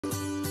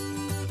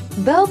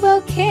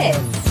BoBoKids.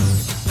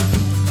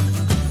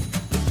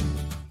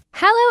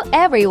 Hello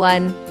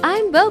everyone,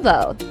 I'm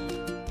Bobo.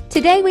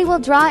 Today we will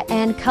draw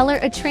and color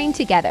a train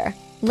together.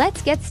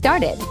 Let's get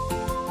started.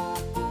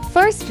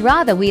 First,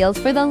 draw the wheels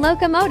for the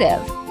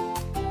locomotive.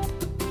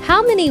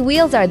 How many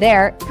wheels are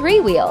there? 3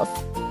 wheels.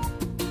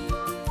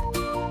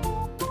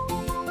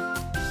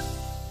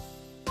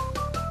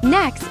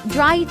 Next,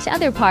 draw each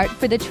other part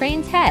for the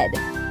train's head.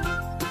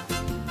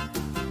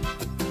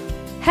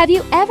 Have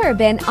you ever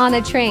been on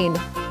a train?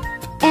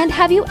 And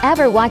have you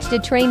ever watched a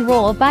train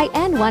roll by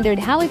and wondered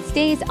how it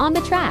stays on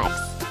the tracks?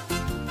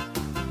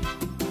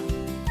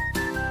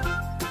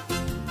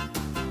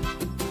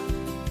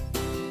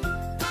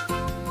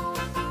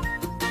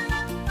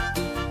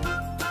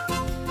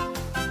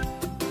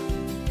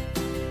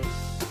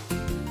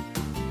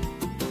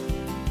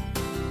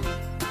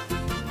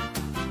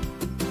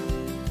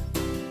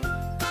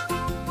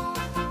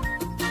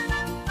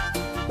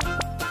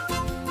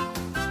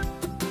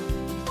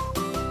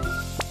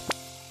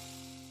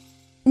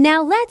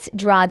 Now let's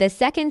draw the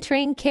second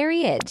train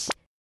carriage.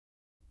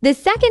 The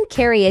second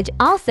carriage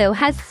also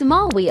has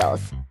small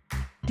wheels.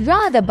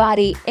 Draw the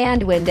body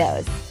and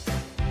windows.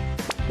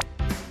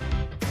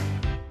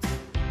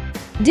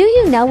 Do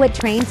you know what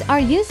trains are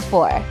used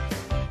for?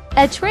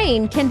 A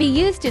train can be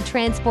used to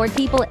transport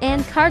people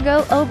and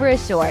cargo over a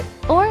short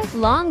or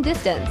long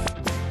distance.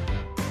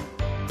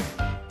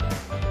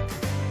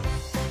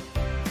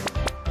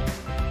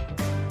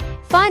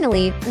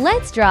 Finally,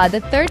 let's draw the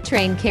third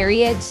train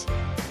carriage.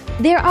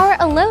 There are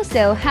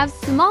also have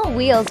small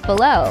wheels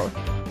below.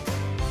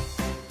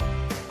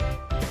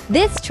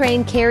 This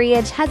train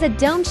carriage has a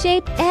dome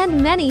shape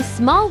and many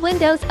small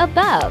windows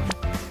above.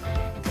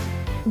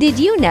 Did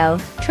you know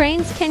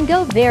trains can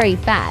go very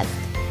fast?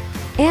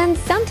 And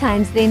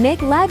sometimes they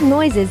make loud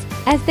noises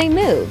as they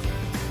move.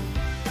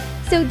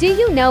 So do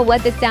you know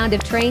what the sound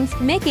of trains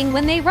making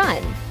when they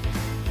run?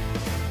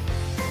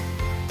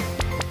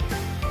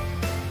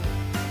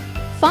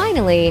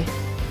 Finally,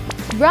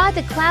 draw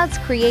the clouds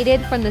created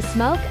from the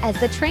smoke as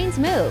the trains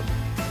move.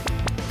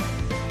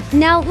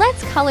 Now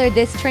let's color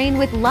this train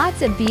with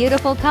lots of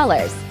beautiful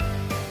colors.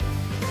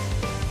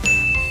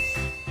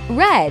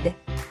 Red,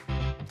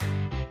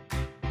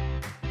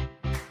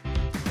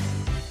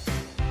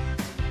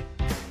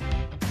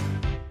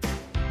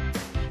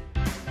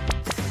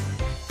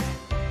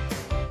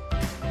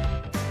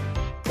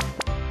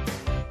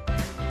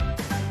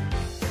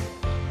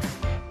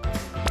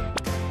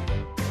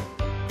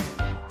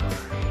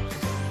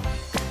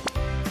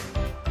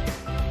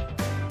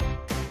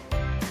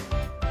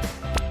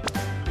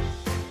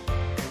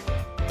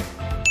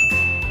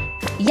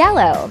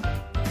 yellow.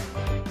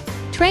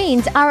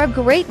 Trains are a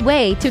great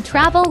way to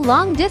travel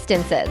long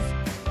distances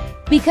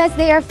because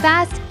they are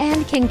fast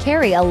and can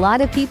carry a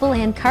lot of people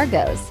and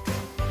cargoes.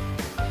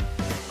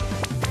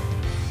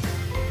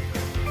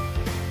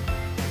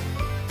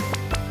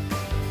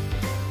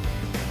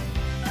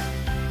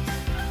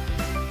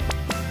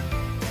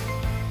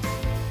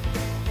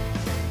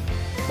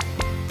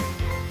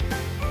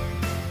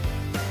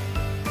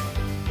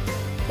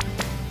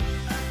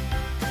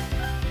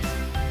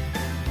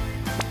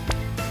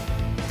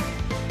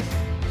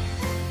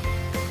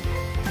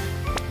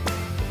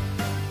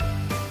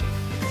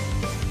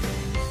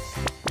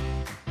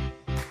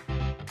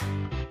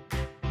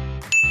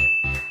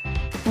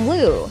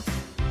 Blue,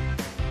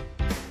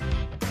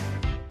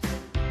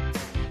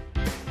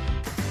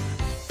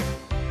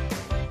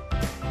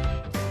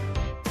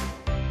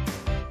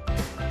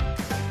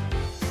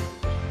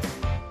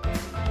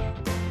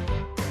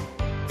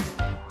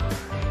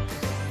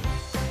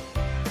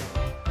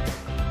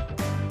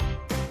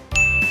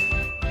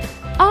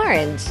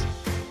 orange,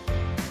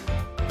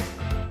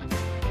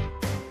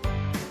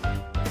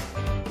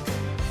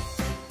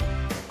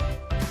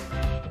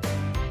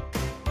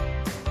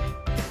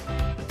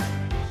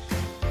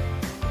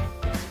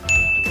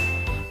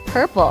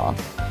 purple.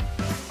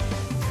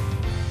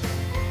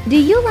 Do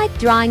you like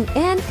drawing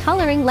and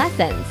coloring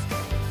lessons?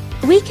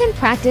 We can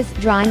practice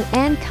drawing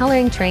and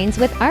coloring trains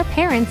with our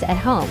parents at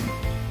home.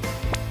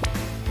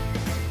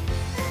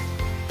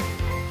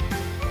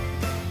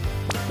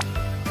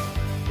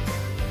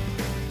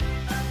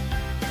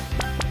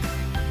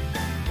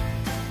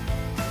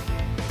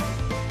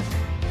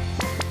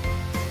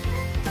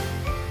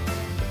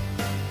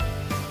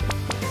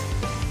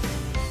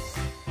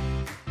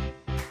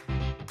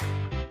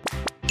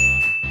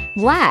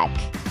 Black.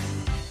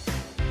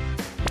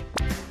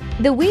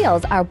 The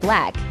wheels are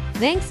black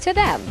thanks to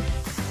them.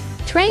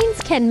 Trains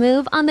can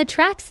move on the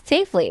tracks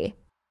safely.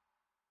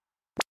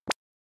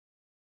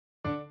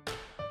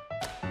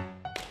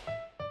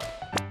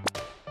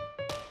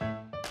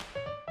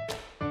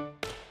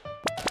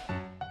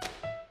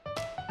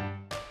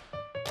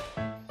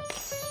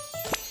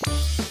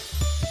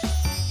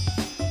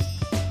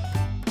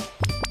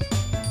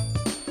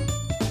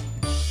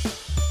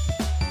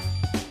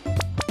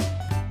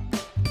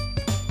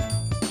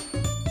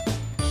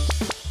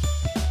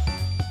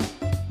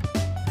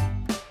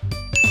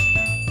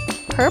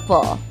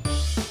 Purple.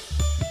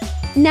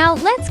 Now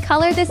let's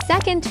color the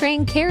second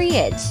train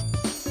carriage.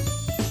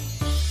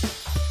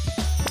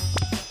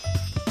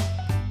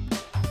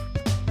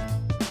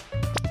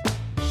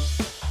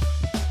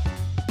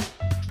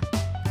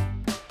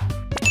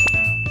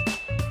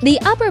 The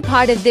upper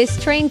part of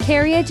this train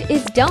carriage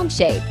is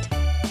dome-shaped.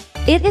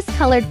 It is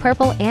colored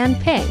purple and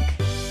pink.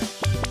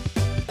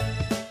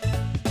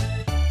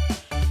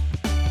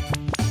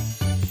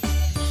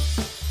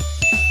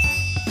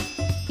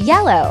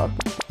 Yellow.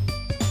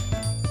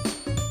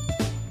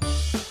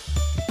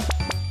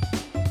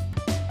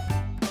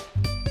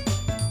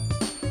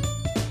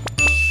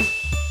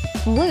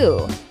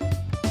 Blue.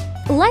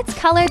 Let's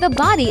color the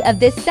body of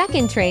this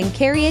second train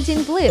carriage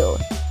in blue.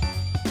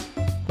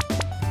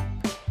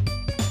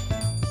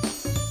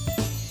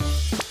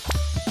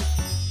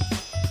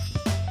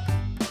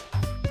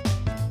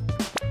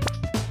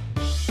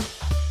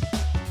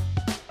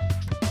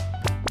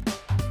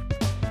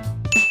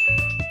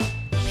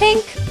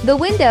 Pink. The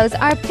windows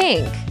are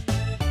pink.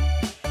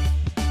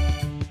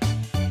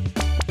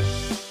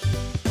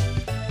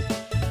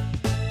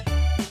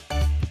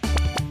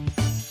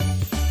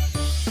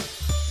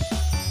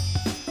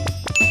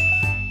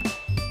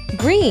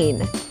 Green.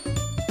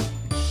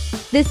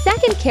 The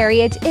second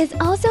carriage is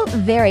also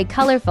very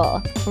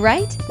colorful,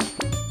 right?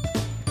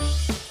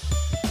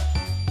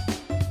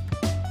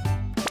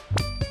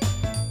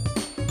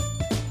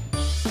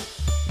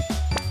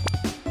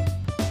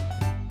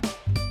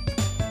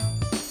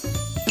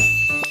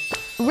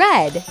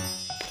 Red.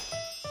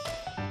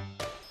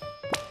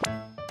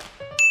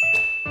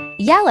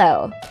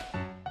 Yellow.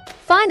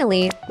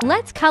 Finally,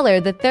 let's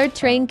color the third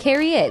train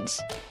carriage.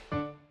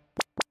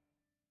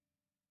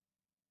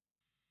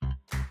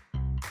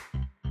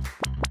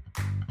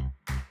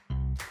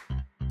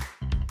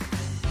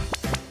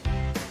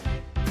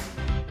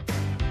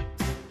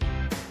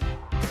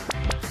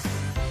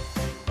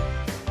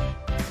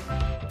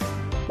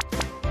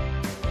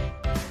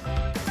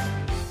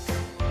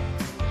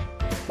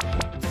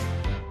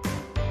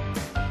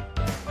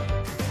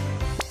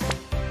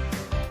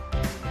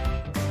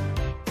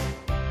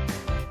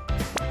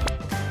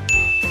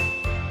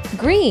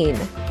 Green.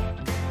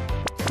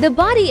 The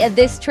body of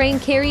this train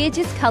carriage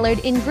is colored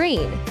in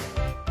green.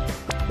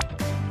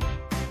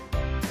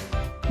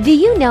 Do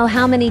you know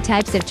how many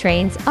types of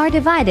trains are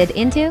divided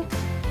into?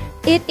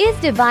 It is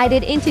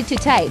divided into two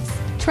types.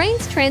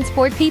 Trains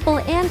transport people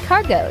and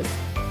cargoes.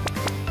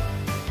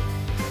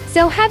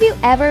 So have you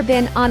ever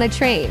been on a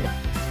train?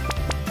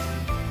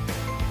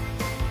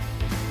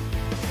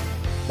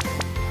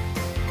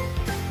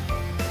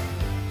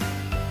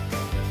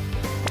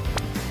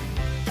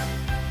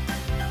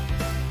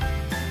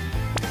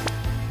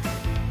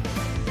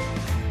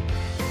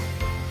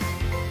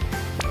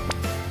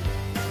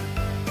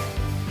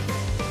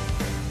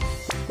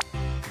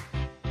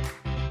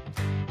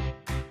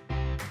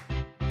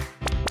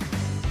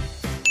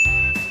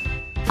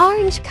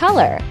 Orange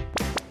color.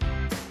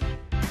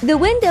 The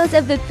windows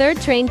of the third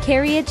train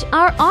carriage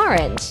are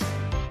orange.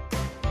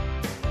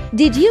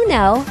 Did you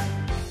know?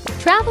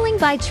 Traveling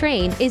by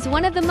train is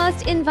one of the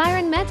most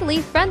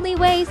environmentally friendly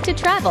ways to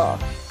travel.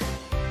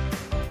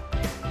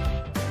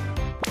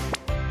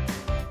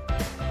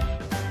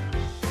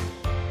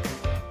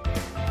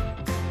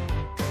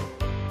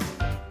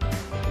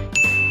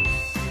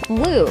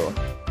 Blue.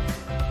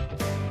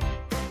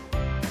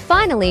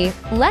 Finally,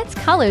 let's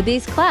color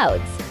these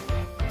clouds.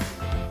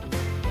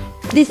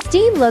 The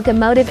steam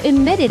locomotive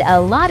emitted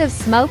a lot of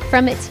smoke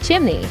from its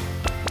chimney,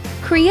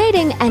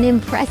 creating an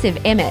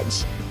impressive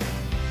image.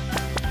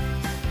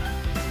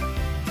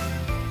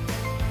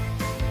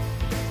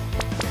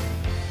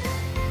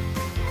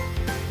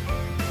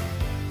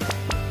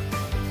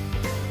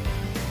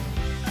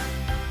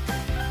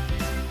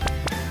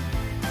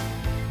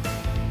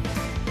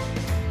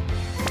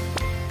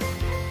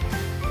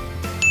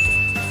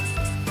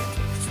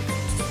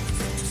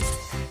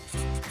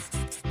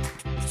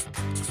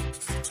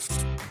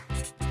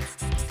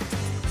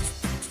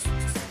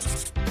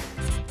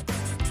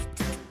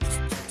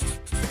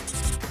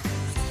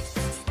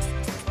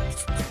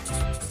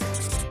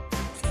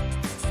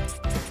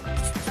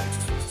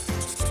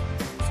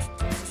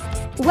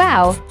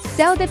 Wow!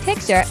 So the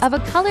picture of a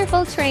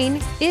colorful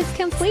train is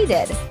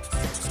completed.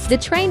 The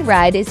train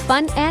ride is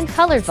fun and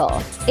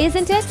colorful,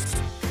 isn't it?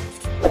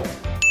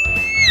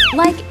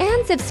 Like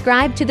and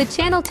subscribe to the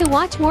channel to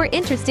watch more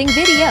interesting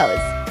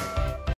videos.